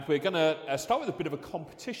We're going to start with a bit of a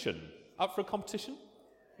competition. Up for a competition?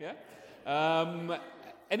 Yeah?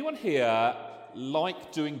 Anyone here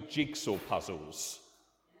like doing jigsaw puzzles?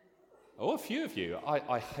 Oh, a few of you.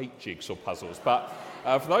 I hate jigsaw puzzles, but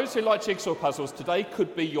for those who like jigsaw puzzles, today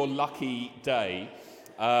could be your lucky day.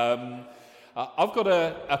 I've got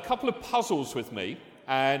a couple of puzzles with me,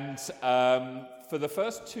 and for the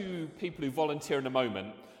first two people who volunteer in a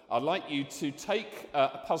moment, I'd like you to take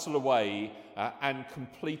a puzzle away and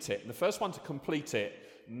complete it. And the first one to complete it,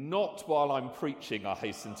 not while I'm preaching, I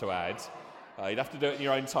hasten to add. You'd have to do it in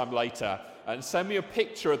your own time later. And send me a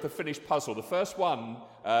picture of the finished puzzle. The first one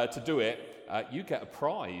to do it, you get a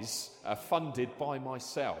prize funded by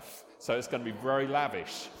myself. So it's going to be very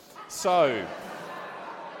lavish. So,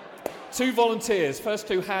 two volunteers. First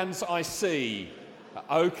two hands I see.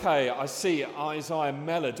 Okay, I see Isaiah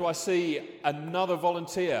Mellor. Do I see another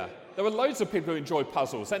volunteer? There were loads of people who enjoy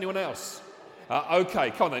puzzles. Anyone else?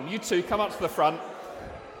 Okay, come on then. You two, come up to the front.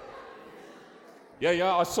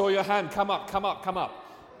 Yeah, I saw your hand. Come up.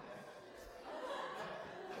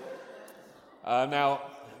 Now,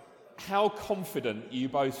 how confident are you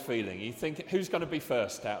both feeling? You think, who's going to be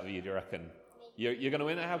first out of you, do you reckon? You're going to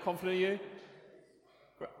win it? How confident are you?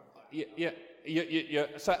 Yeah.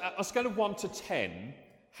 So on a scale of 1 to 10,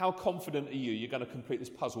 how confident are you? You're going to complete this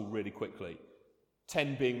puzzle really quickly.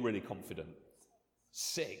 10 being really confident.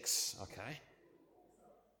 6, okay.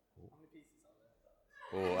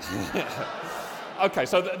 Oh. Okay,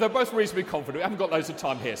 so they're both reasonably confident. We haven't got loads of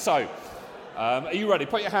time here. So, are you ready?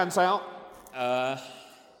 Put your hands out.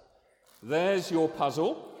 There's your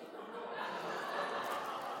puzzle.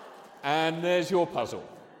 And there's your puzzle.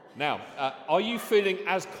 Now, are you feeling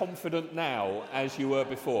as confident now as you were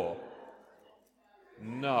before?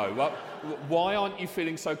 No. Well, why aren't you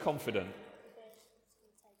feeling so confident?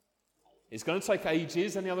 It's going to take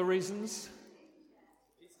ages. Any other reasons?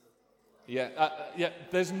 Yeah.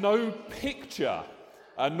 There's no picture.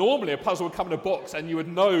 Normally, a puzzle would come in a box and you would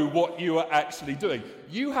know what you were actually doing.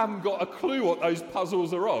 You haven't got a clue what those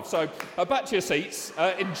puzzles are of. So, back to your seats.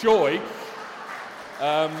 Enjoy.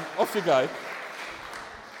 Off you go.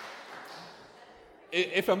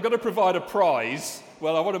 If I'm going to provide a prize,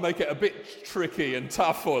 well, I want to make it a bit tricky and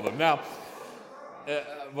tough for them. Now,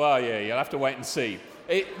 you'll have to wait and see.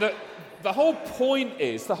 The whole point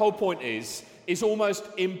is almost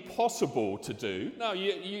impossible to do. Now,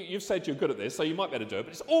 you've said you're good at this, so you might be able to do it,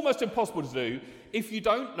 but it's almost impossible to do if you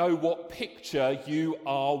don't know what picture you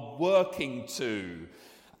are working to.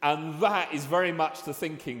 And that is very much the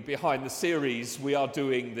thinking behind the series we are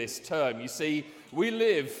doing this term. You see, we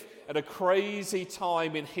live at a crazy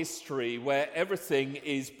time in history where everything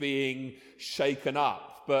is being shaken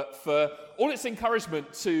up. But for all its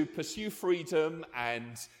encouragement to pursue freedom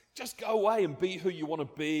and just go away and be who you want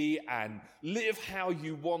to be and live how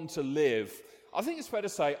you want to live, I think it's fair to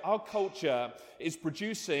say our culture is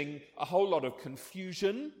producing a whole lot of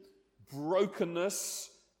confusion,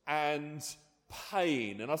 brokenness, and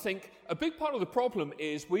pain. And I think a big part of the problem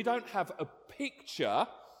is we don't have a picture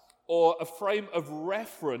or a frame of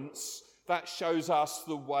reference that shows us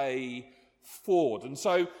the way forward. And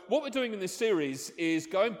so what we're doing in this series is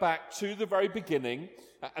going back to the very beginning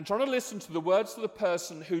and trying to listen to the words of the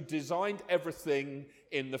person who designed everything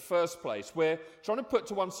in the first place. We're trying to put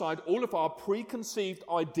to one side all of our preconceived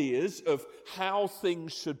ideas of how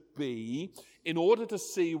things should be in order to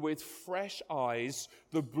see with fresh eyes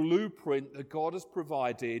the blueprint that God has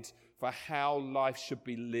provided for how life should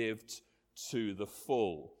be lived to the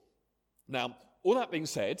full. Now, all that being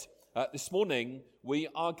said, this morning we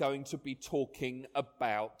are going to be talking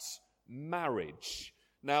about marriage.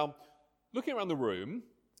 Now, looking around the room,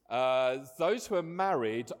 those who are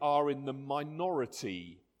married are in the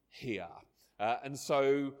minority here. And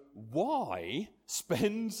so why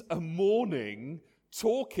spend a morning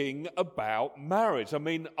talking about marriage? I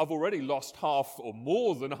mean, I've already lost half or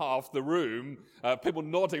more than half the room. People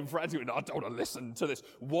nodding frantically, I don't want to listen to this.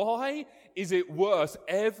 Why is it worth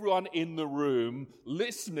everyone in the room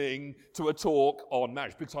listening to a talk on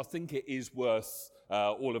marriage? Because I think it is worth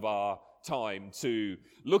all of our time to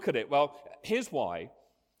look at it. Well, here's why.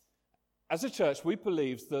 As a church, we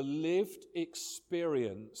believe the lived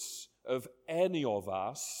experience of any of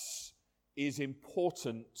us is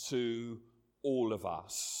important to all of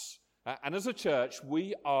us. And as a church,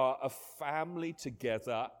 we are a family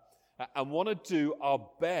together and want to do our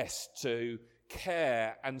best to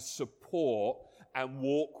care and support and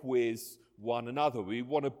walk with one another. We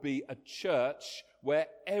want to be a church where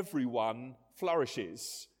everyone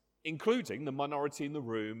flourishes, including the minority in the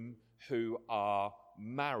room who are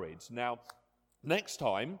married. Now, next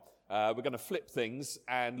time, we're going to flip things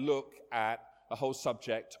and look at the whole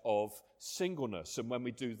subject of singleness. And when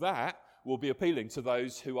we do that, we'll be appealing to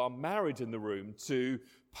those who are married in the room to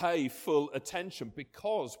pay full attention,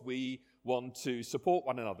 because we want to support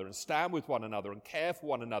one another and stand with one another and care for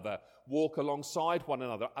one another, walk alongside one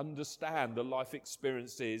another, understand the life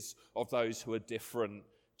experiences of those who are different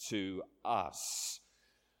to us.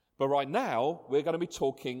 But right now, we're going to be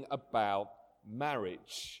talking about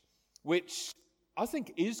marriage, which I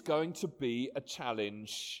think is going to be a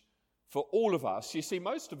challenge for all of us. You see,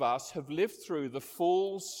 most of us have lived through the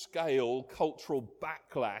full-scale cultural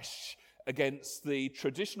backlash against the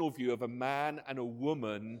traditional view of a man and a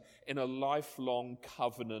woman in a lifelong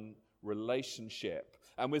covenant relationship.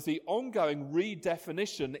 And with the ongoing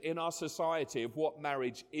redefinition in our society of what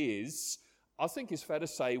marriage is, I think it's fair to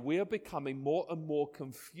say we are becoming more and more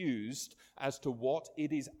confused as to what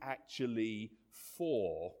it is actually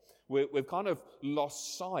for. We've kind of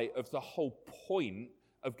lost sight of the whole point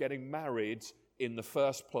of getting married in the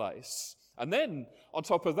first place. And then, on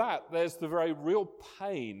top of that, there's the very real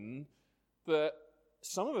pain that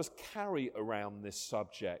some of us carry around this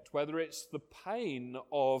subject, whether it's the pain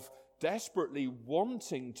of desperately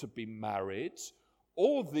wanting to be married,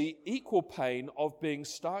 or the equal pain of being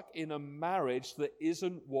stuck in a marriage that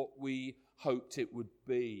isn't what we hoped it would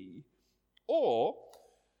be. Or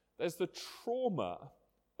there's the trauma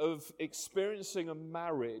of experiencing a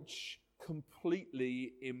marriage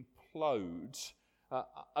completely implode.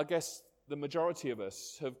 I guess the majority of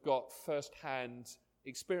us have got first-hand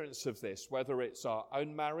experience of this, whether it's our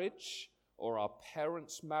own marriage or our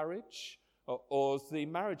parents' marriage or the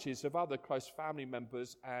marriages of other close family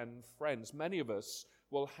members and friends. Many of us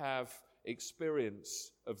will have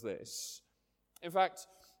experience of this. In fact,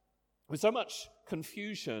 with so much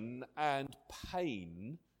confusion and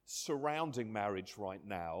pain surrounding marriage right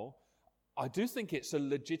now, I do think it's a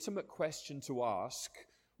legitimate question to ask,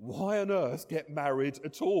 why on earth get married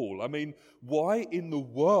at all? I mean, why in the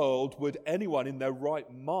world would anyone in their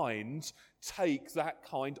right mind take that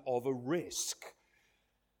kind of a risk?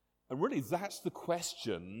 And really, that's the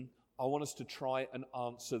question I want us to try and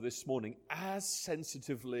answer this morning as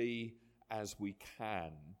sensitively as we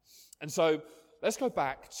can. And so let's go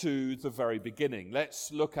back to the very beginning. Let's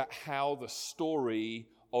look at how the story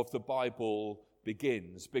of the Bible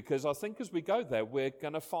begins, because I think as we go there, we're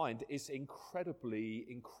going to find it's incredibly,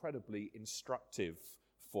 incredibly instructive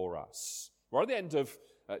for us. Right at the end of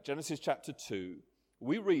Genesis chapter 2,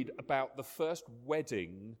 we read about the first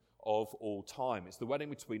wedding of all time. It's the wedding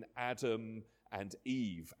between Adam and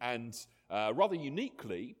Eve. And rather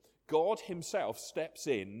uniquely, God himself steps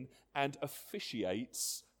in and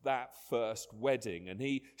officiates that first wedding. And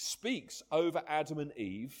he speaks over Adam and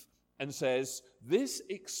Eve and says, this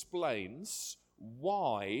explains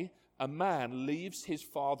why a man leaves his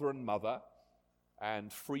father and mother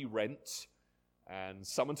and free rent and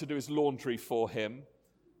someone to do his laundry for him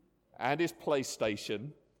and his PlayStation,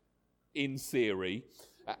 in theory,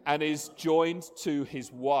 and is joined to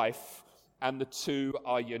his wife, and the two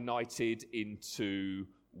are united into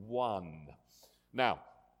one. Now,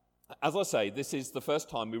 as I say, this is the first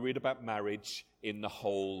time we read about marriage in the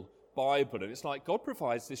whole Bible, and it's like God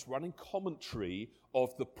provides this running commentary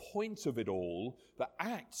of the point of it all that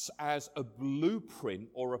acts as a blueprint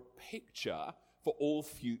or a picture for all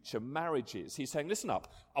future marriages. He's saying, listen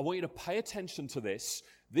up, I want you to pay attention to this.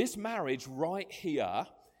 This marriage right here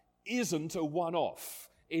isn't a one-off.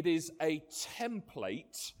 It is a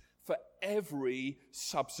template for every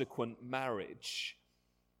subsequent marriage.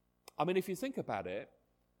 I mean, if you think about it,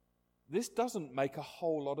 this doesn't make a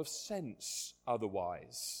whole lot of sense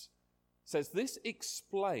otherwise. It says this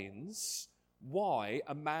explains why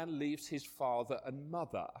a man leaves his father and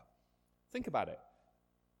mother. Think about it.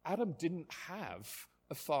 Adam didn't have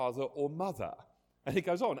a father or mother. And he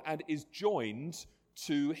goes on, and is joined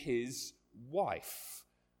to his wife.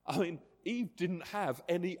 I mean, Eve didn't have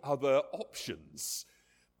any other options.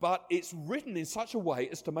 But it's written in such a way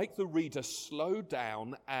as to make the reader slow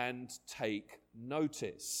down and take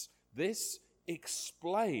notice. This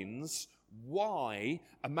explains why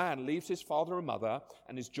a man leaves his father and mother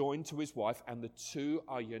and is joined to his wife, and the two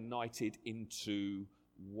are united into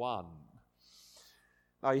one.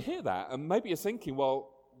 Now you hear that, and maybe you're thinking,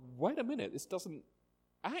 well, wait a minute, this doesn't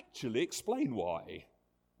actually explain why.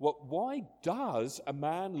 Why does a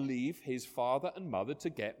man leave his father and mother to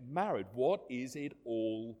get married? What is it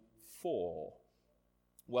all for?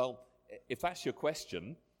 Well, if that's your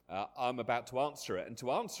question, I'm about to answer it. And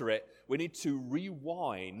to answer it, we need to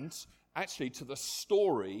rewind actually to the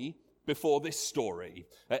story before this story.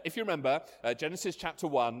 If you remember, Genesis chapter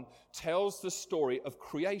 1 tells the story of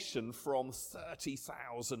creation from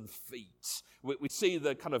 30,000 feet. We see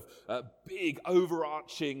the kind of big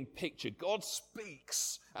overarching picture. God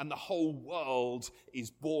speaks and the whole world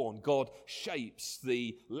is born. God shapes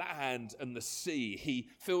the land and the sea. He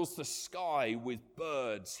fills the sky with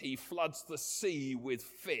birds. He floods the sea with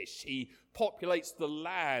fish. He populates the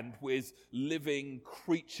land with living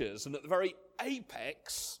creatures. And at the very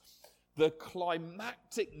apex, the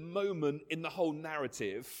climactic moment in the whole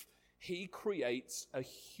narrative, he creates a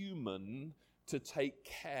human to take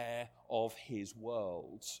care of his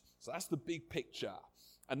world. So that's the big picture.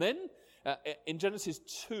 And then in Genesis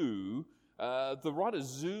 2, the writer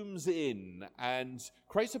zooms in and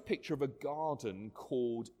creates a picture of a garden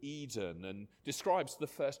called Eden and describes the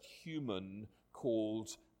first human called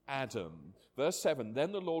Adam. Verse 7,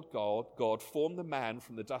 then the Lord God formed the man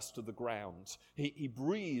from the dust of the ground. He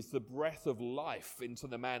breathed the breath of life into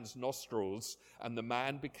the man's nostrils, and the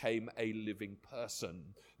man became a living person.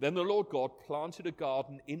 Then the Lord God planted a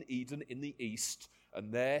garden in Eden in the east,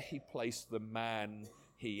 and there he placed the man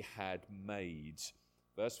he had made.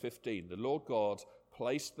 Verse 15, the Lord God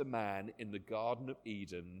placed the man in the Garden of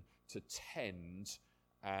Eden to tend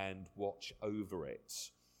and watch over it.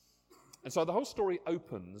 And so the whole story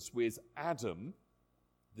opens with Adam,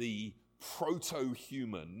 the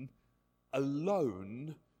proto-human,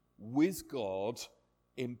 alone with God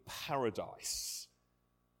in paradise.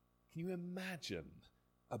 Can you imagine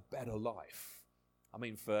a better life? I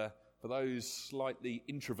mean, for those slightly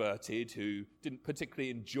introverted who didn't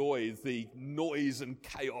particularly enjoy the noise and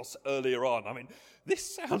chaos earlier on, I mean,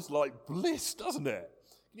 this sounds like bliss, doesn't it?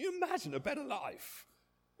 Can you imagine a better life?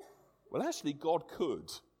 Well, actually, God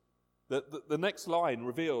could. The next line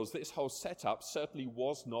reveals this whole setup certainly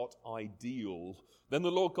was not ideal. Then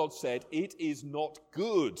the Lord God said, it is not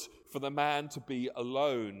good for the man to be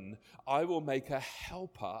alone. I will make a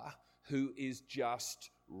helper who is just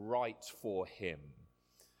right for him.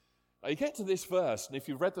 Now you get to this verse, and if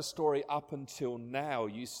you've read the story up until now,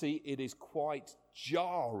 you see it is quite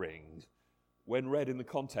jarring when read in the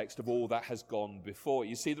context of all that has gone before.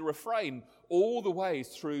 You see, the refrain all the way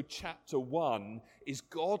through chapter 1 is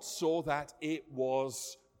God saw that it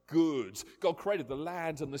was good. God created the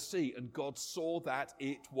land and the sea, and God saw that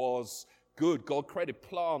it was good. God created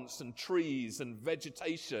plants and trees and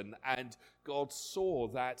vegetation, and God saw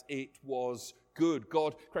that it was good.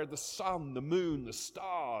 God created the sun, the moon, the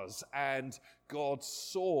stars, and God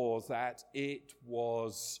saw that it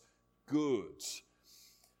was good.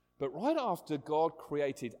 But right after God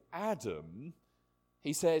created Adam,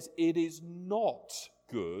 he says it is not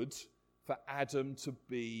good for Adam to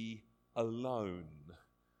be alone.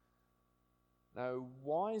 Now,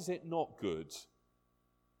 why is it not good?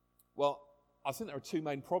 Well, I think there are two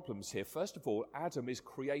main problems here. First of all, Adam is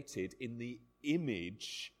created in the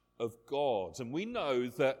image of God. And we know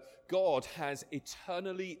that God has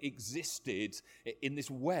eternally existed in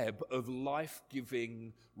this web of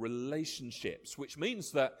life-giving relationships, which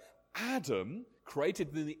means that Adam,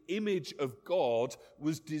 created in the image of God,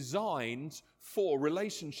 was designed for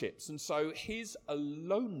relationships. And so his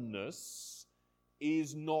aloneness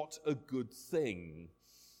is not a good thing.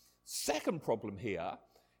 Second problem here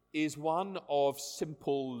is one of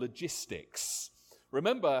simple logistics.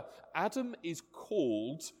 Remember, Adam is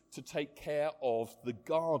called to take care of the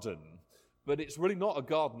garden, but it's really not a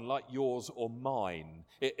garden like yours or mine.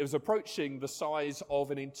 It was approaching the size of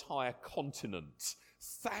an entire continent,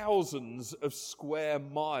 thousands of square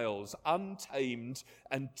miles, untamed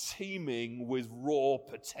and teeming with raw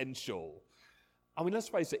potential. I mean, let's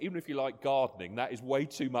face it, even if you like gardening, that is way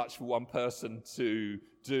too much for one person to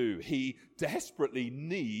do. He desperately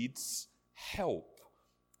needs help.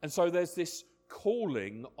 And so there's this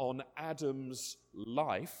calling on Adam's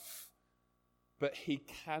life, but he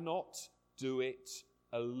cannot do it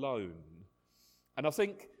alone. And I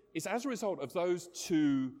think it's as a result of those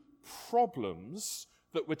two problems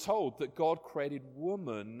that we're told that God created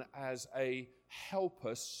woman as a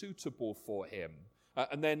helper suitable for him,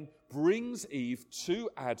 and then brings Eve to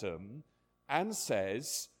Adam and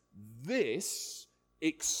says, this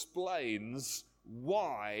explains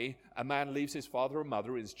why a man leaves his father and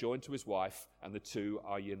mother and is joined to his wife, and the two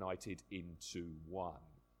are united into one.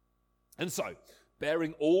 And so,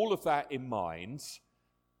 bearing all of that in mind,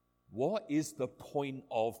 what is the point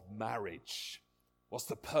of marriage? What's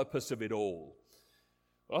the purpose of it all?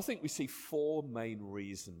 Well, I think we see four main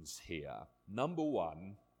reasons here. Number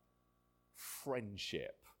one,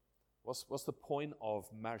 friendship. What's the point of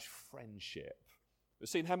marriage? Friendship. We've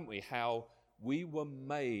seen, haven't we, how we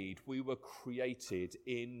were created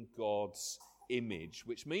in God's image,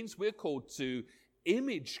 which means we're called to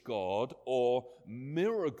image God or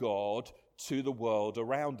mirror God to the world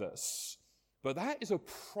around us. But that is a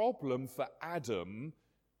problem for Adam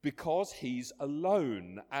because he's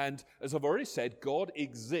alone. And as I've already said, God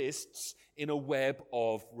exists in a web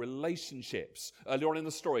of relationships. Earlier on in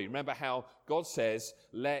the story, remember how God says,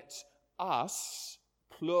 let us,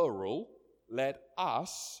 plural, let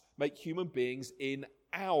us make human beings in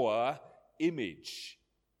our image.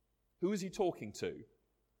 Who is he talking to?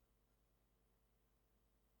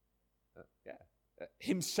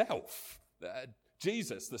 Himself.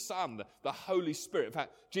 Jesus, the Son, the Holy Spirit. In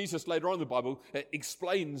fact, Jesus later on in the Bible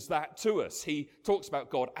explains that to us. He talks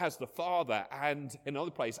about God as the Father, and in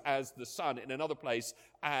another place as the Son, in another place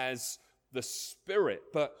as the Spirit.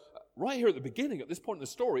 But right here at the beginning, at this point in the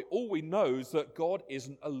story, all we know is that God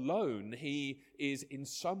isn't alone. He is in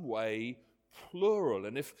some way plural.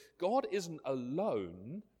 And if God isn't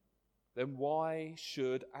alone, then why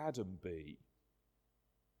should Adam be?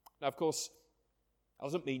 Now, of course, that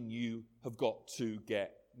doesn't mean you have got to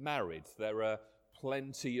get married. There are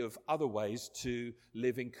plenty of other ways to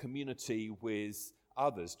live in community with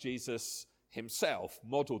others. Jesus himself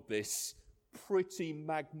modeled this pretty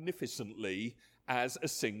magnificently as a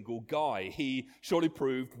single guy. He surely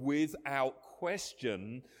proved without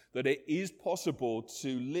question that it is possible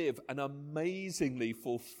to live an amazingly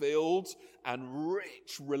fulfilled and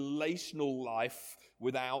rich relational life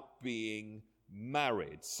without being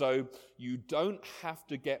married. So you don't have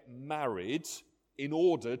to get married in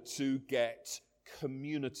order to get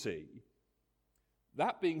community.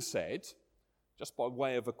 That being said, just by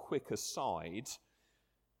way of a quick aside,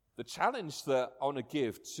 the challenge that I want to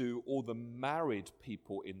give to all the married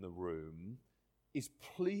people in the room is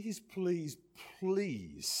please, please,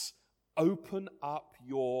 please open up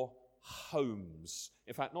your homes.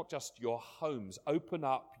 In fact, not just your homes, open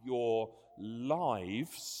up your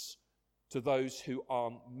lives to those who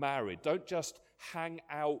aren't married. Don't just hang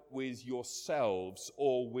out with yourselves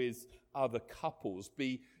or with other couples.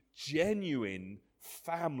 Be genuine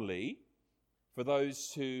family for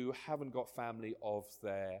those who haven't got family of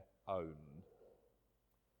their own.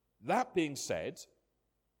 That being said,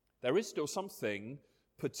 there is still something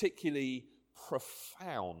particularly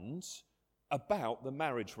profound about the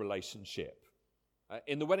marriage relationship.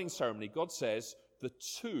 In the wedding ceremony, God says the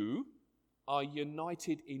two are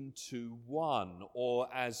united into one, or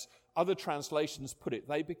as other translations put it,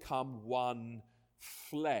 they become one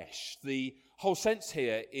flesh. The whole sense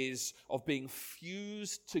here is of being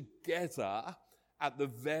fused together at the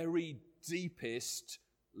very deepest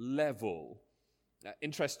level.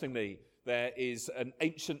 Interestingly, there is an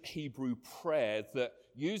ancient Hebrew prayer that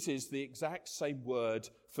uses the exact same word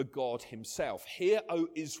for God himself. Hear, O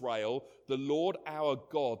Israel, the Lord our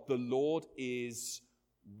God, the Lord is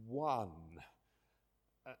one.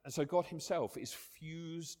 And so God himself is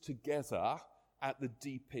fused together at the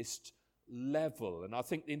deepest level. And I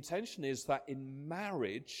think the intention is that in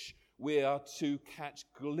marriage, we are to catch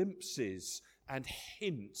glimpses and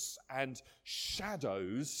hints and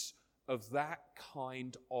shadows of that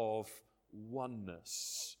kind of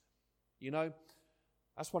oneness. You know,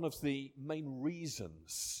 that's one of the main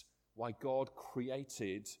reasons why God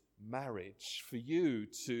created marriage, for you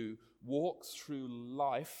to walk through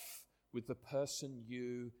life with the person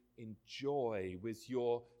you enjoy, with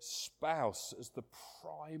your spouse as the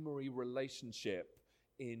primary relationship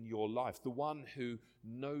in your life, the one who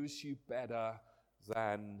knows you better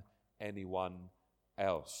than anyone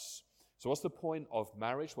else. So what's the point of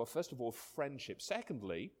marriage? Well, first of all, friendship.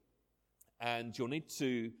 Secondly, and you'll need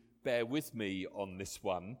to bear with me on this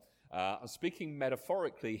one, I'm speaking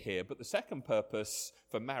metaphorically here, but the second purpose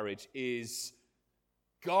for marriage is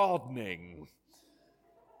gardening.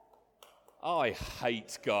 I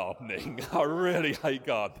hate gardening. I really hate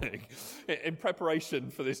gardening. In preparation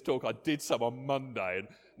for this talk, I did some on Monday,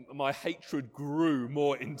 and my hatred grew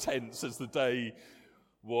more intense as the day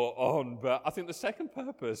wore on. But I think the second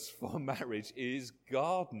purpose for marriage is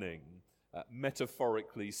gardening,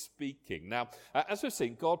 metaphorically speaking. Now, as we've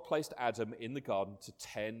seen, God placed Adam in the garden to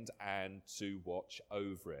tend and to watch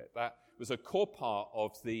over it. That was a core part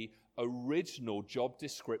of the original job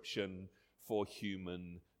description for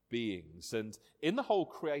human beings. And in the whole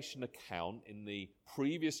creation account, in the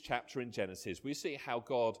previous chapter in Genesis, we see how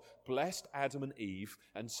God blessed Adam and Eve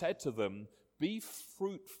and said to them, "Be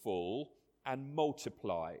fruitful and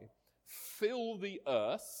multiply, fill the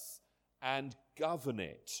earth and govern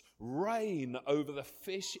it, reign over the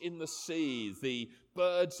fish in the sea, the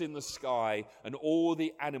birds in the sky, and all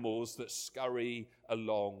the animals that scurry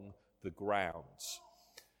along the ground."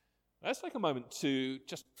 Let's take a moment to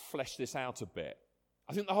just flesh this out a bit.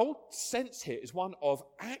 I think the whole sense here is one of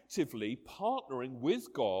actively partnering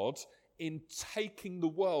with God in taking the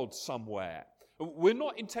world somewhere. We're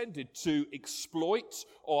not intended to exploit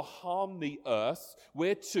or harm the earth.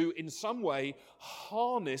 We're to, in some way,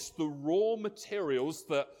 harness the raw materials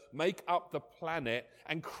that make up the planet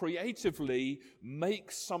and creatively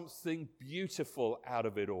make something beautiful out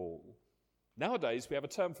of it all. Nowadays, we have a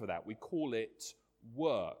term for that. We call it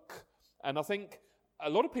work. And I think a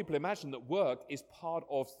lot of people imagine that work is part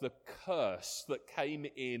of the curse that came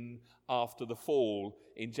in after the fall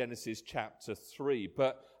in Genesis chapter 3.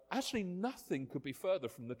 But actually, nothing could be further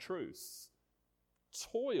from the truth.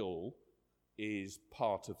 Toil is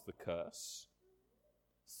part of the curse.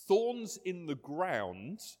 Thorns in the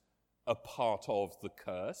ground are part of the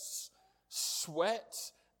curse. Sweat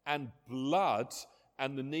and blood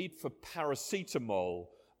and the need for paracetamol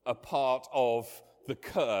are part of the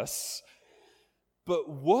curse.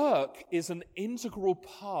 But work is an integral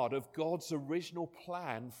part of God's original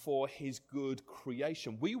plan for his good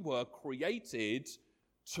creation. We were created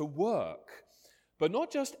to work, but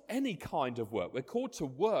not just any kind of work. We're called to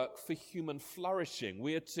work for human flourishing.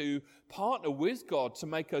 We are to partner with God to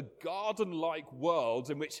make a garden-like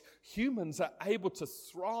world in which humans are able to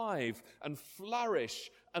thrive and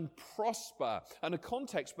flourish and prosper, and a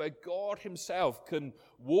context where God himself can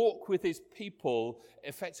walk with his people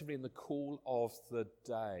effectively in the cool of the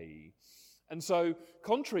day. And so,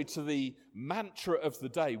 contrary to the mantra of the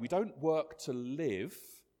day, we don't work to live.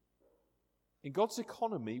 In God's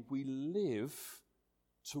economy, we live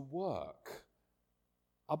to work.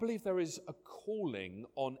 I believe there is a calling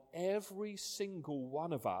on every single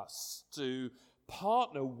one of us to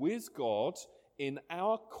partner with God in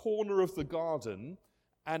our corner of the garden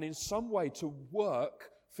and in some way to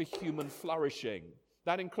work for human flourishing.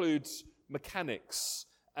 That includes mechanics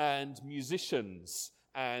and musicians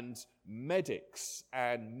and medics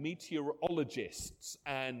and meteorologists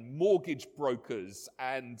and mortgage brokers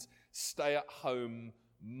and stay-at-home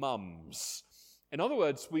mums. In other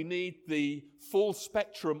words, we need the full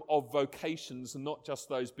spectrum of vocations and not just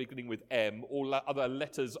those beginning with M. All other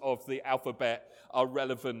letters of the alphabet are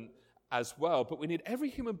relevant as well. But we need every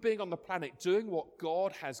human being on the planet doing what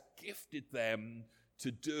God has gifted them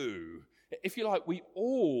to do. If you like, we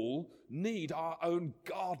all need our own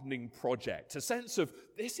gardening project, a sense of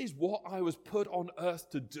this is what I was put on earth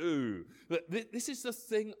to do. This is the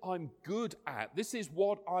thing I'm good at. This is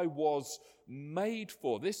what I was made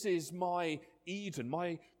for. This is my Eden,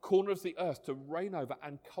 my corner of the earth to reign over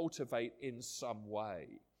and cultivate in some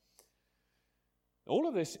way. All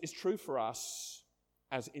of this is true for us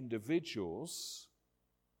as individuals,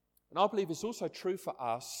 and I believe it's also true for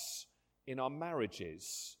us in our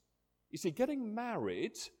marriages. You see, getting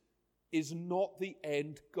married is not the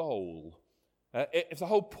end goal. If the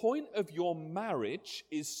whole point of your marriage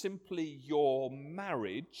is simply your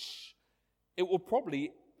marriage, it will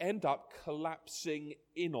probably end up collapsing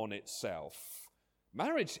in on itself.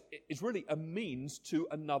 Marriage is really a means to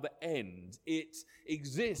another end. It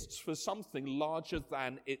exists for something larger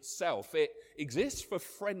than itself. It exists for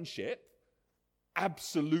friendship,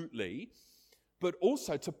 absolutely, but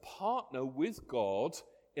also to partner with God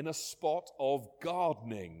in a spot of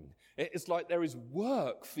gardening. It's like there is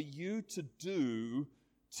work for you to do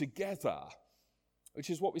together, which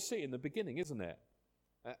is what we see in the beginning, isn't it?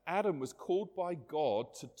 Adam was called by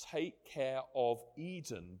God to take care of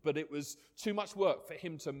Eden, but it was too much work for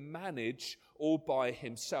him to manage all by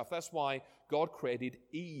himself. That's why God created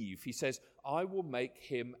Eve. He says, I will make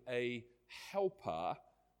him a helper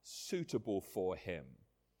suitable for him.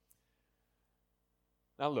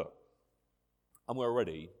 Now look, and we're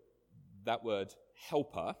already, that word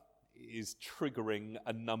helper is triggering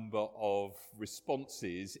a number of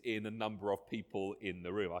responses in a number of people in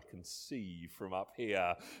the room. I can see from up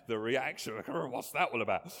here the reaction. What's that all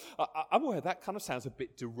about? I'm aware that kind of sounds a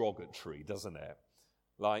bit derogatory, doesn't it?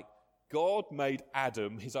 Like God made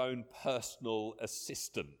Adam his own personal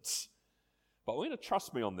assistant. But I want you to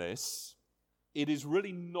trust me on this. It is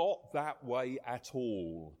really not that way at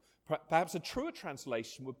all. Perhaps a truer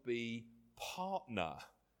translation would be partner.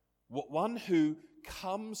 One who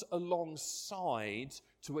comes alongside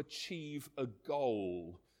to achieve a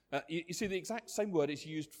goal. You see, the exact same word is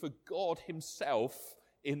used for God himself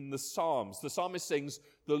in the Psalms. The psalmist sings,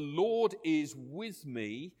 the Lord is with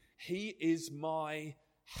me, he is my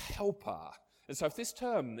helper. And so if this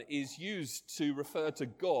term is used to refer to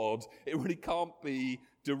God, it really can't be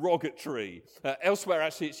derogatory. Elsewhere,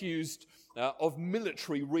 actually, it's used of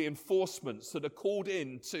military reinforcements that are called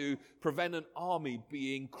in to prevent an army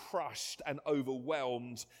being crushed and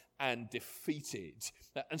overwhelmed and defeated.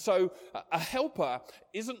 And so a helper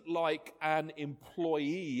isn't like an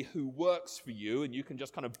employee who works for you and you can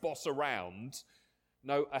just kind of boss around.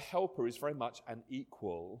 No, a helper is very much an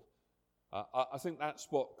equal. I think that's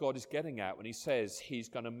what God is getting at when he says he's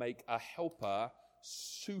going to make a helper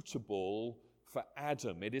suitable for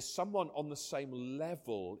Adam. It is someone on the same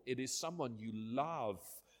level. It is someone you love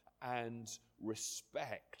and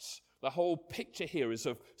respect. The whole picture here is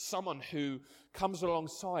of someone who comes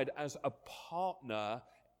alongside as a partner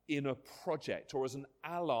in a project or as an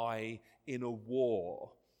ally in a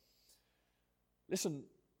war. Listen,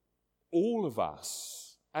 all of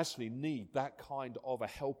us actually need that kind of a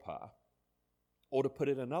helper. Or to put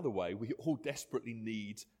it another way, we all desperately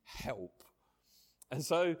need help. And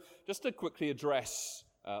so, just to quickly address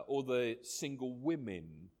all the single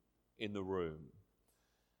women in the room.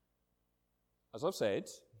 As I've said,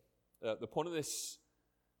 the point of this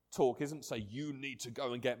talk isn't to say you need to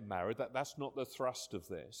go and get married. That's not the thrust of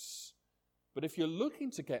this. But if you're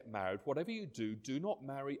looking to get married, whatever you do not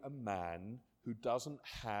marry a man who doesn't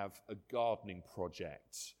have a gardening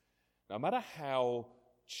project. No matter how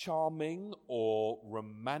charming or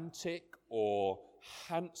romantic or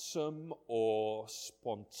handsome or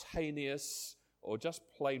spontaneous or just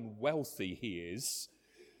plain wealthy he is,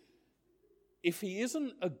 if he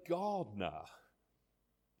isn't a gardener,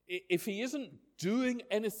 if he isn't doing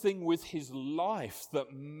anything with his life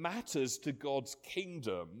that matters to God's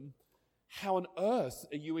kingdom, how on earth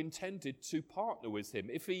are you intended to partner with him?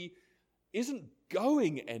 If he isn't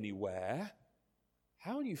going anywhere,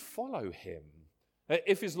 how will you follow him?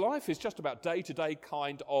 If his life is just about day-to-day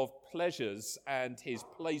kind of pleasures and his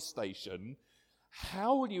PlayStation,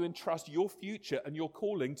 how will you entrust your future and your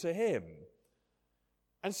calling to him?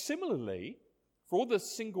 And similarly, for all the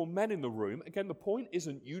single men in the room, again, the point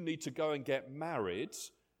isn't you need to go and get married,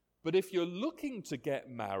 but if you're looking to get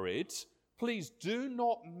married, please do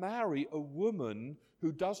not marry a woman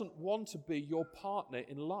who doesn't want to be your partner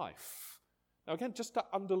in life. Now again, just to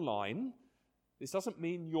underline, this doesn't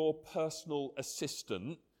mean your personal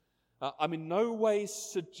assistant. I'm in no way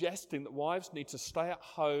suggesting that wives need to stay at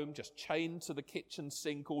home, just chained to the kitchen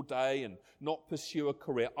sink all day and not pursue a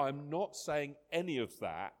career. I'm not saying any of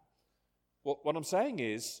that. What I'm saying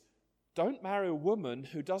is, don't marry a woman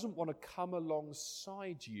who doesn't want to come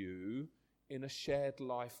alongside you in a shared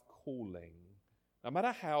life calling. No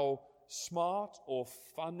matter how smart or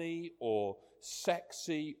funny or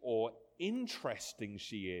sexy or interesting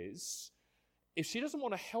she is, if she doesn't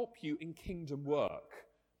want to help you in kingdom work,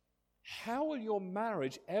 how will your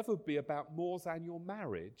marriage ever be about more than your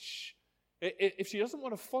marriage? If she doesn't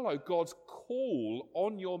want to follow God's call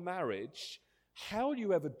on your marriage, how will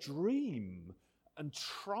you ever dream and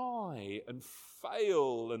try and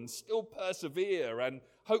fail and still persevere and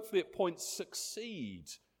hopefully at points succeed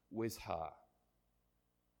with her?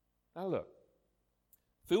 Now look,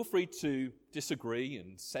 feel free to disagree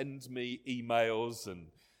and send me emails and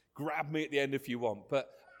grab me at the end if you want. But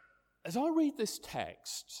as I read this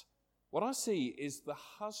text, what I see is the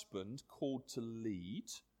husband called to lead,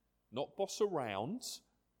 not boss around,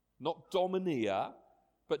 not domineer,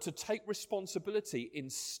 but to take responsibility in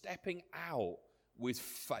stepping out with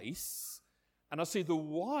faith. And I see the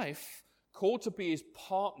wife called to be his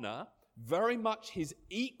partner, very much his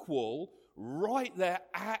equal, right there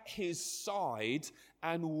at his side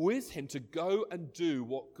and with him to go and do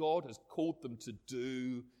what God has called them to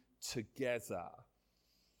do together.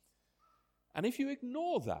 And if you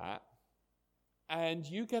ignore that and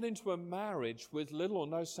you get into a marriage with little or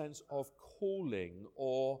no sense of calling,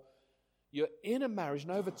 or you're in a marriage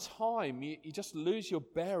and over time you just lose your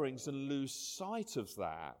bearings and lose sight of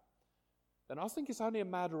that, then I think it's only a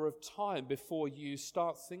matter of time before you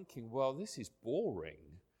start thinking, well, this is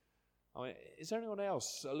boring. I mean, is there anyone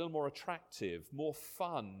else a little more attractive, more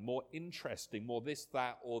fun, more interesting, more this,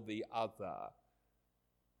 that, or the other?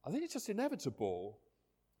 I think it's just inevitable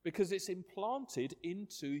because it's implanted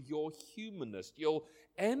into your humanness. You'll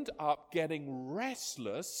end up getting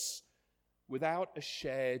restless without a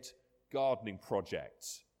shared gardening project.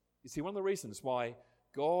 You see, one of the reasons why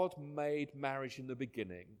God made marriage in the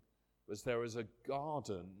beginning was there was a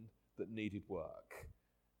garden that needed work,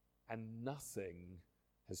 and nothing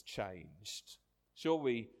has changed. Sure,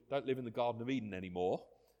 we don't live in the Garden of Eden anymore,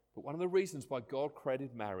 but one of the reasons why God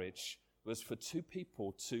created marriage was for two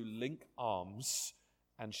people to link arms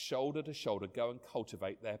and shoulder to shoulder go and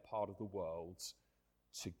cultivate their part of the world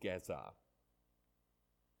together.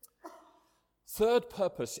 Third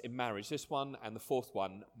purpose in marriage, this one and the fourth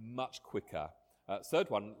one, much quicker. Third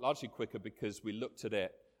one, largely quicker because we looked at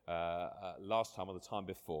it last time or the time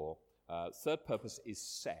before. Third purpose is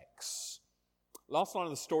sex. Last line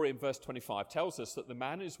of the story in verse 25 tells us that the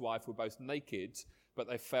man and his wife were both naked, but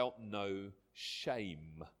they felt no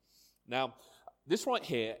shame. Now, this right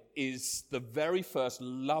here is the very first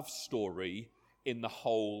love story in the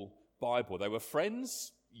whole Bible. They were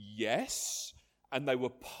friends, yes, and they were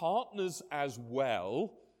partners as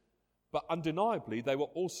well, but undeniably they were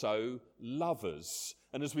also lovers.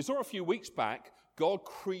 And as we saw a few weeks back, God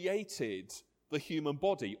created the human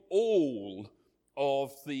body, all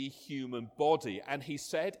of the human body, and he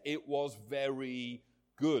said it was very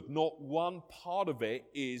good. Not one part of it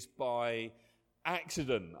is by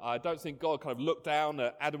accident. I don't think God kind of looked down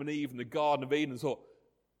at Adam and Eve in the Garden of Eden and thought,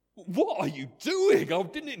 what are you doing? I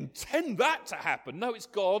didn't intend that to happen. No, it's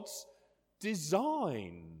God's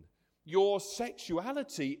design. Your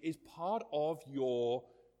sexuality is part of your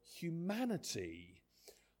humanity.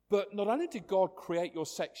 But not only did God create your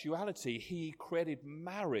sexuality, he created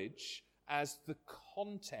marriage as the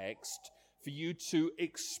context for you to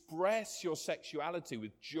express your sexuality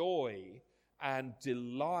with joy and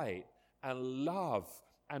delight and love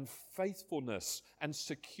and faithfulness and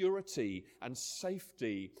security and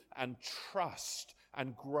safety and trust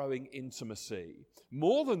and growing intimacy.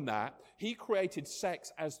 More than that, he created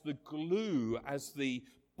sex as the glue, as the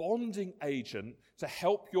bonding agent to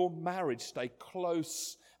help your marriage stay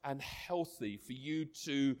close and healthy, for you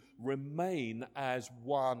to remain as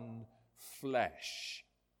one flesh.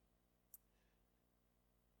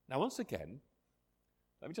 Now, once again,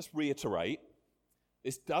 let me just reiterate,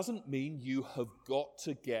 this doesn't mean you have got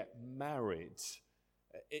to get married.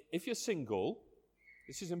 If you're single,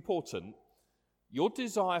 this is important, your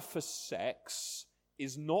desire for sex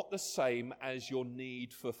is not the same as your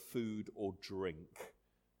need for food or drink.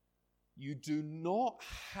 You do not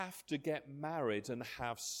have to get married and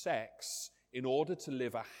have sex in order to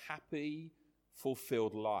live a happy,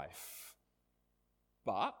 fulfilled life.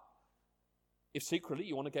 But if secretly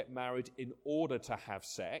you want to get married in order to have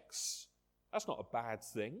sex, that's not a bad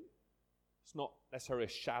thing. It's not necessarily a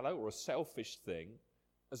shallow or a selfish thing,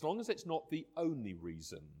 as long as it's not the only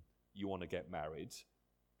reason you want to get married.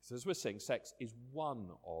 Because as we're saying, sex is one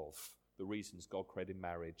of the reasons God created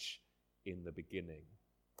marriage in the beginning.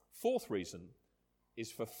 Fourth reason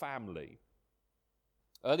is for family.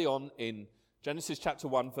 Early on in Genesis chapter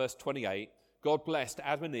 1, verse 28, God blessed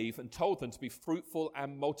Adam and Eve and told them to be fruitful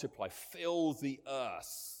and multiply, fill the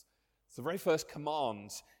earth. It's the very first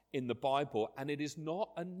command in the Bible, and it is not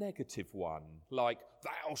a negative one, like,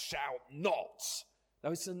 thou shalt not.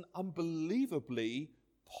 No, it's an unbelievably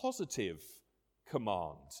positive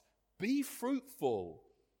command. Be fruitful,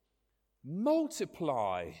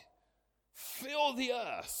 multiply, fill the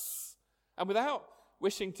earth. And without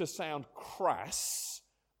wishing to sound crass,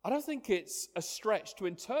 I don't think it's a stretch to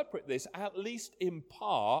interpret this, at least in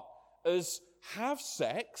part, as have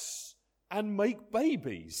sex and make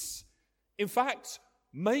babies. In fact,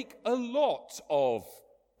 make a lot of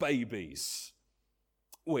babies.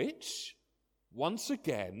 Which, once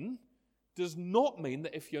again, does not mean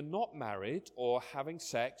that if you're not married or having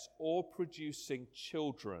sex or producing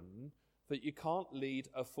children, that you can't lead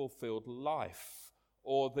a fulfilled life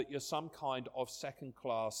or that you're some kind of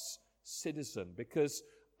second-class citizen. Because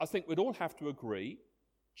I think we'd all have to agree,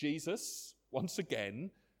 Jesus, once again,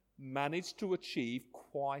 managed to achieve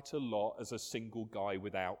quite a lot as a single guy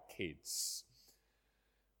without kids.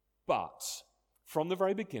 But from the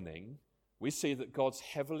very beginning, we see that God's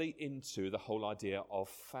heavily into the whole idea of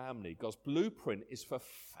family. God's blueprint is for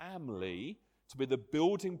family to be the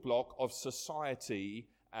building block of society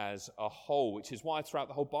as a whole, which is why throughout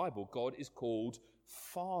the whole Bible, God is called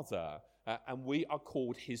Father, and we are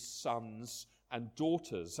called his sons and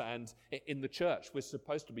daughters. And in the church, we're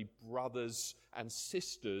supposed to be brothers and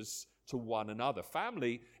sisters to one another.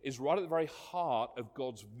 Family is right at the very heart of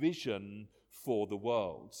God's vision for the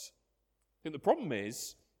world. I think the problem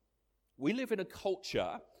is, we live in a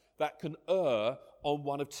culture that can err on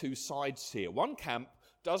one of two sides here. One camp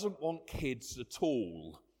doesn't want kids at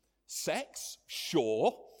all. Sex,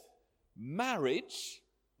 sure. Marriage,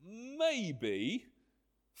 maybe.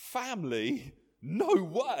 Family, no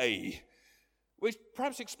way. Which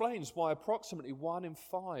perhaps explains why approximately 1 in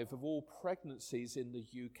 5 of all pregnancies in the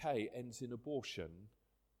UK ends in abortion.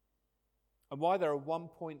 And why there are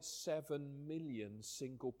 1.7 million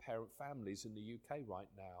single-parent families in the UK right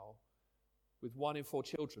now, with 1 in 4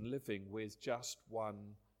 children living with just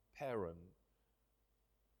one parent.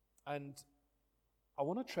 And I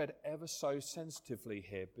want to tread ever so sensitively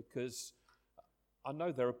here, because I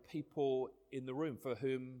know there are people in the room for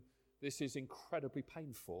whom this is incredibly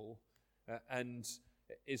painful, and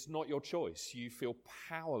it's not your choice. You feel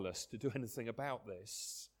powerless to do anything about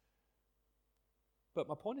this. But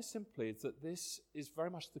my point is simply that this is very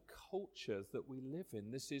much the culture that we live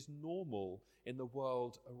in. This is normal in the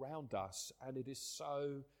world around us, and it is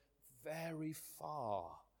so very far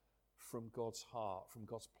from God's heart, from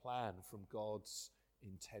God's plan, from God's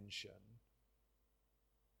intention.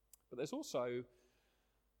 But there's also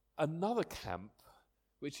another camp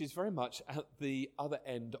which is very much at the other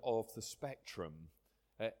end of the spectrum.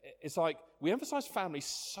 It's like we emphasize family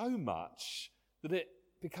so much that it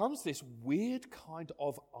becomes this weird kind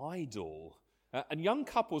of idol. And young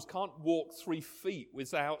couples can't walk 3 feet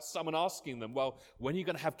without someone asking them, well, when are you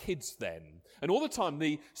going to have kids then? And all the time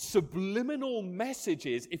the subliminal message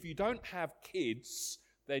is, if you don't have kids,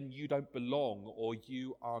 then you don't belong or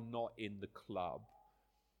you are not in the club.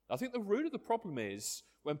 I think the root of the problem is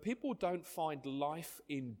when people don't find life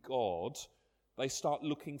in God, they start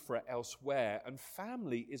looking for it elsewhere, and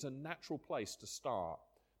family is a natural place to start.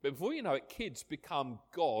 But before you know it, kids become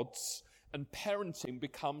gods, and parenting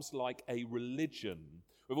becomes like a religion.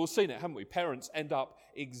 We've all seen it, haven't we? Parents end up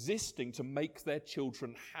existing to make their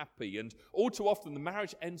children happy, and all too often the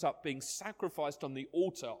marriage ends up being sacrificed on the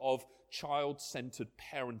altar of child-centered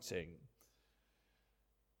parenting.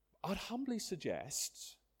 I'd humbly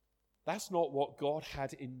suggest that's not what God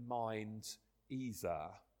had in mind either.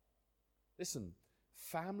 Listen,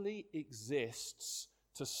 family exists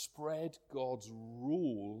to spread God's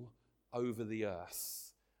rule over the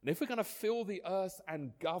earth. And if we're going to fill the earth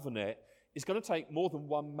and govern it, it's going to take more than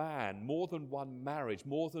one man, more than one marriage,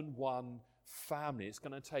 more than one family. It's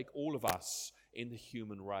going to take all of us in the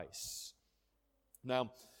human race.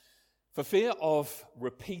 Now, for fear of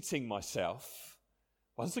repeating myself,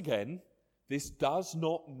 once again, this does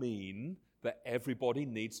not mean that everybody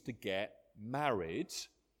needs to get married,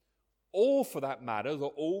 or for that matter, that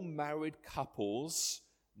all married couples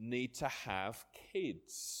need to have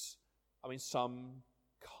kids. I mean, some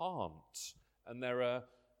can't, and there are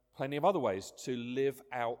plenty of other ways to live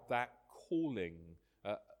out that calling,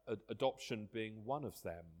 adoption being one of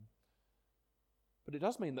them. But it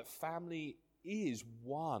does mean that family is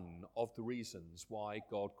one of the reasons why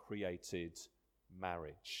God created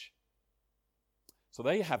marriage. So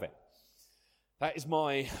there you have it. That is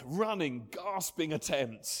my running, gasping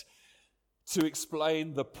attempt to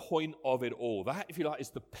explain the point of it all. That, if you like, is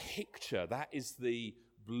the picture. That is the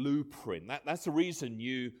blueprint. That's the reason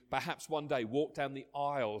you perhaps one day walk down the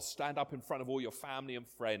aisle, stand up in front of all your family and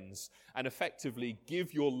friends, and effectively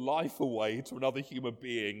give your life away to another human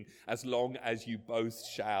being as long as you both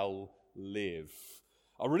shall live.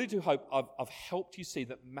 I really do hope I've helped you see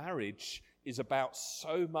that marriage is about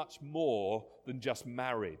so much more than just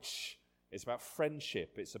marriage. It's about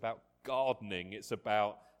friendship, it's about gardening, it's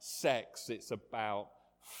about sex, it's about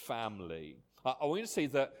family. I want you to see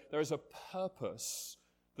that there is a purpose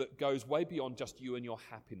that goes way beyond just you and your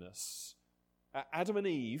happiness. Adam and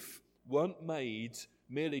Eve weren't made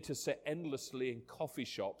merely to sit endlessly in coffee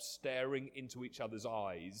shops staring into each other's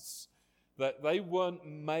eyes. That they weren't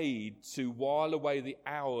made to while away the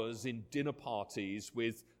hours in dinner parties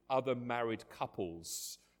with other married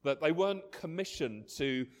couples. That they weren't commissioned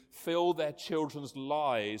to fill their children's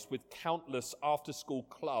lives with countless after-school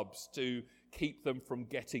clubs to keep them from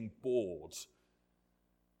getting bored.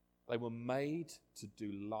 They were made to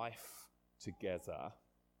do life together,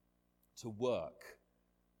 to work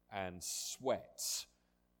and sweat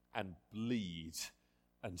and bleed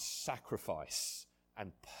and sacrifice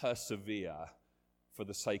and persevere for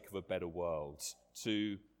the sake of a better world,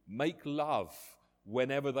 to make love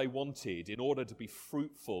whenever they wanted in order to be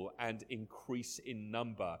fruitful and increase in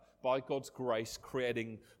number, by God's grace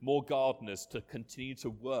creating more gardeners to continue to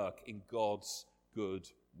work in God's good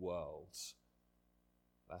world.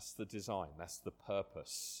 That's the design, that's the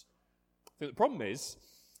purpose. I think the problem is,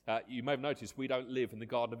 you may have noticed, we don't live in the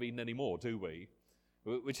Garden of Eden anymore, do we?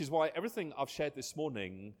 Which is why everything I've shared this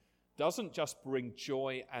morning doesn't just bring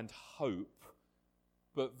joy and hope,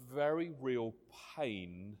 but very real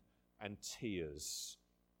pain and tears.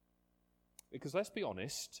 Because let's be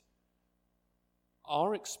honest,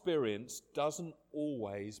 our experience doesn't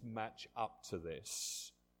always match up to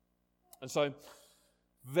this. And so,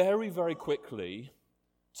 very, very quickly,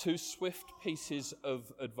 2 swift pieces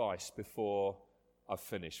of advice before I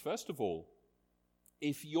finish. First of all,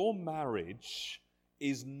 if your marriage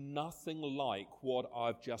is nothing like what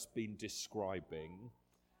I've just been describing,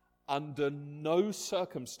 under no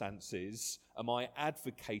circumstances am I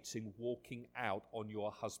advocating walking out on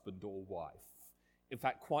your husband or wife. In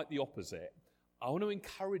fact, quite the opposite. I want to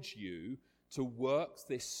encourage you to work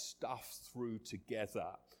this stuff through together.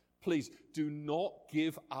 Please do not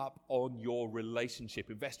give up on your relationship.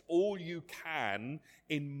 Invest all you can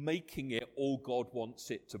in making it all God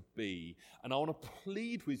wants it to be. And I want to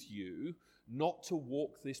plead with you not to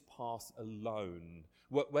walk this path alone.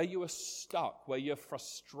 Where you are stuck, where you're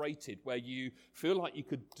frustrated, where you feel like you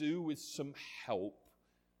could do with some help,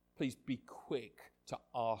 please be quick to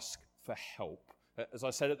ask for help. As I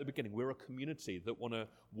said at the beginning, we're a community that want to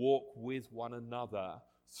walk with one another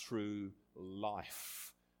through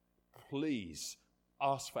life. Please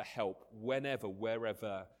ask for help whenever,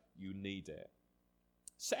 wherever you need it.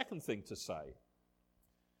 Second thing to say,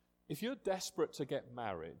 if you're desperate to get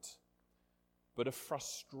married, but are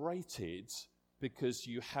frustrated because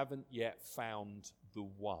you haven't yet found the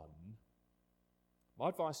one, my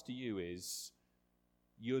advice to you is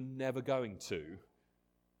you're never going to,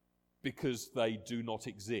 because they do not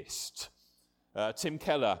exist. Tim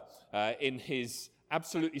Keller, in his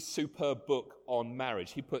absolutely superb book on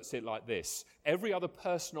marriage, he puts it like this: every other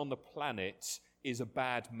person on the planet is a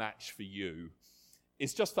bad match for you.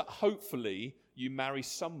 It's just that hopefully you marry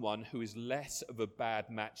someone who is less of a bad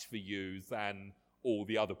match for you than all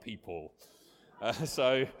the other people.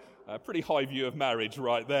 So a pretty high view of marriage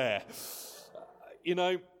right there.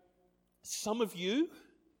 Some of you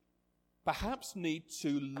perhaps need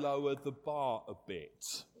to lower the bar a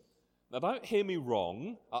bit. Now, don't hear me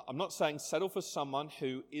wrong. I'm not saying settle for someone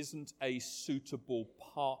who isn't a suitable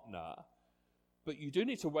partner, but you do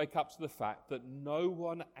need to wake up to the fact that no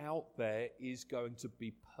one out there is going to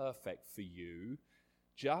be perfect for you.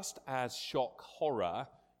 Just as shock horror,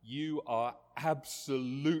 you are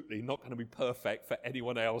absolutely not going to be perfect for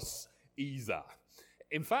anyone else either.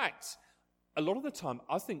 In fact, a lot of the time,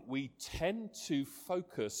 I think we tend to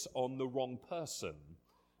focus on the wrong person.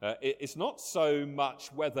 It's not so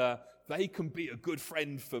much whether they can be a good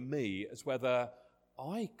friend for me as whether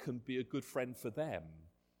I can be a good friend for them.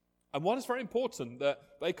 And while it's very important that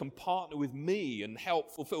they can partner with me and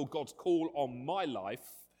help fulfill God's call on my life,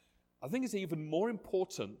 I think it's even more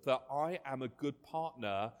important that I am a good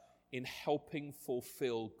partner in helping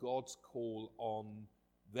fulfill God's call on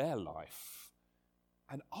their life.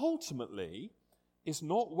 And ultimately, it's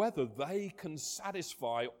not whether they can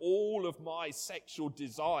satisfy all of my sexual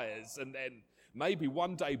desires and then maybe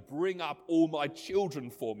one day bring up all my children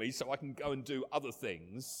for me so I can go and do other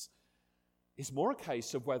things. It's more a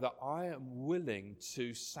case of whether I am willing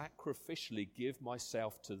to sacrificially give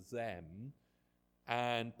myself to them,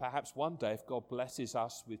 and perhaps one day, if God blesses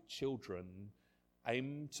us with children,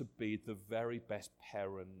 aim to be the very best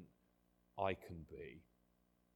parent I can be.